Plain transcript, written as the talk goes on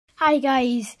Hi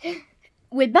guys,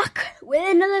 we're back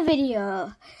with another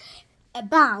video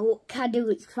about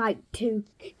Cadillac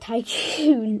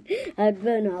Tycoon. I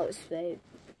don't know how to say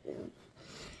it.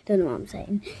 Don't know what I'm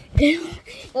saying.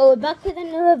 Well, we're back with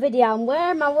another video. I'm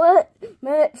wearing my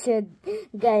merch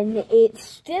again.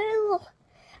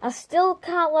 I still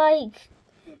can't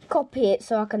copy it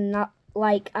so I can not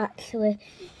actually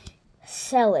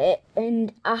sell it,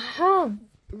 and I have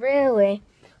really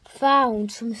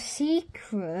found some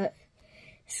secrets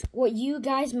what you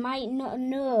guys might not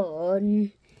know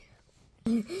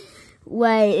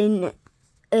where in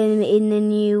the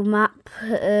new map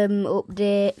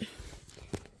update.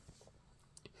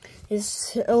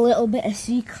 There's a little bit of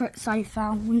secrets I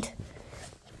found.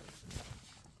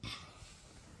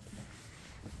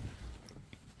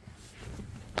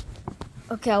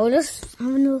 Okay, I'll just have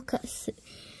a look at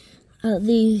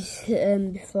these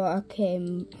before I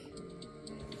came.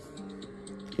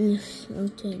 Yes, I'll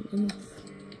take them off.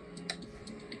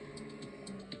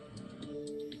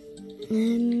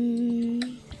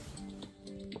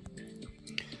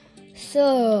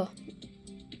 So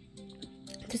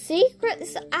the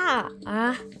secrets are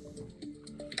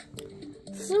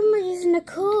somebody's using a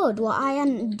code what I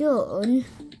hadn't done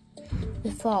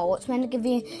before. What's meant to give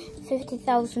you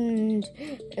 50,000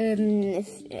 a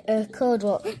code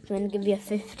what's meant to give you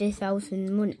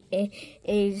 50,000 money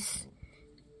is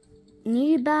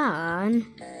new barn.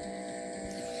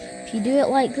 If you do it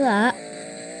like that,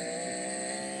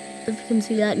 if you can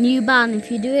see that, new barn, if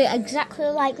you do it exactly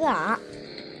like that,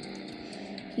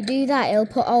 if you do that, it'll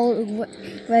put all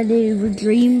ready with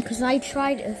dream, because I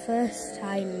tried it the first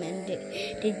time and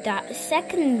it did that. The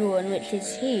second one, which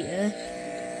is here,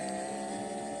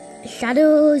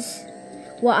 shadows,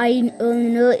 what I only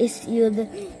noticed the other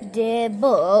day,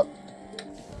 but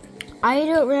I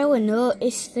don't really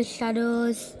notice the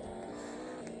shadows.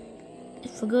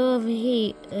 If I go over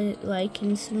here,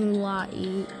 in some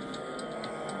light,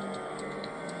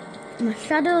 my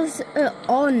shadows are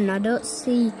on. I don't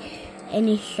see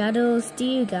any shadows. Do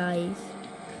you guys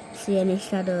see any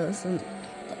shadows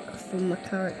from my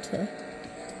character?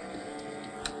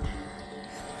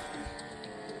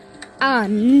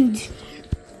 And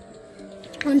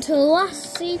until the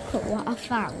last secret what I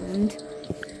found.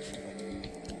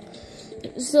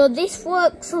 So this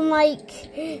works on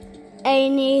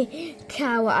any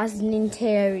car that has an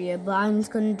interior, but I'm just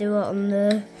going to do it on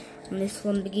this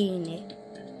Lamborghini.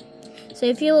 So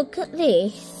if you look at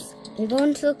this, you go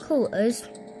into the colours,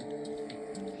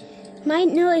 you might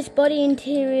notice body,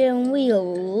 interior and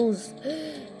wheels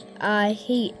are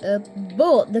here,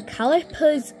 but the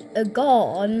calipers are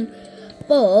gone.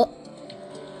 But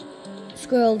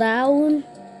scroll down,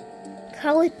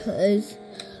 calipers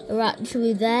are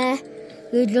actually there.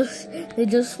 They're just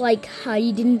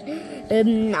hiding.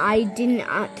 I didn't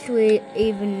actually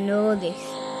even know this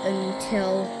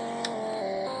until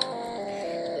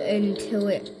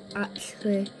it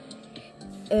actually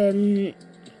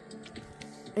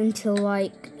until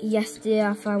yesterday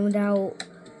I found out.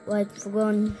 For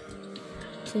going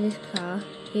to this car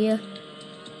here,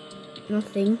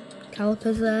 nothing,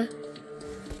 calipers there.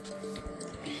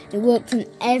 It works on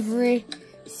every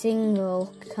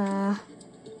single car.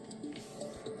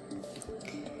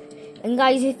 And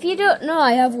guys, if you don't know,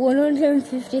 I have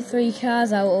 153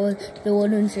 cars out of the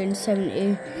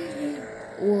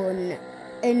 171.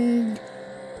 And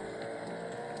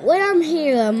when I'm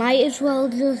here, I might as well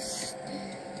just...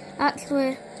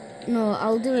 Actually, no,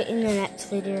 I'll do it in the next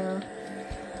video.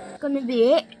 It's going to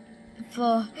be it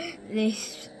for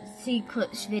this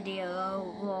secrets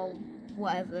video or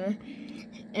whatever.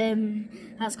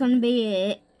 That's going to be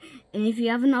it. And if you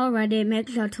haven't already, make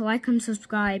sure to like and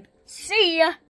subscribe. See ya!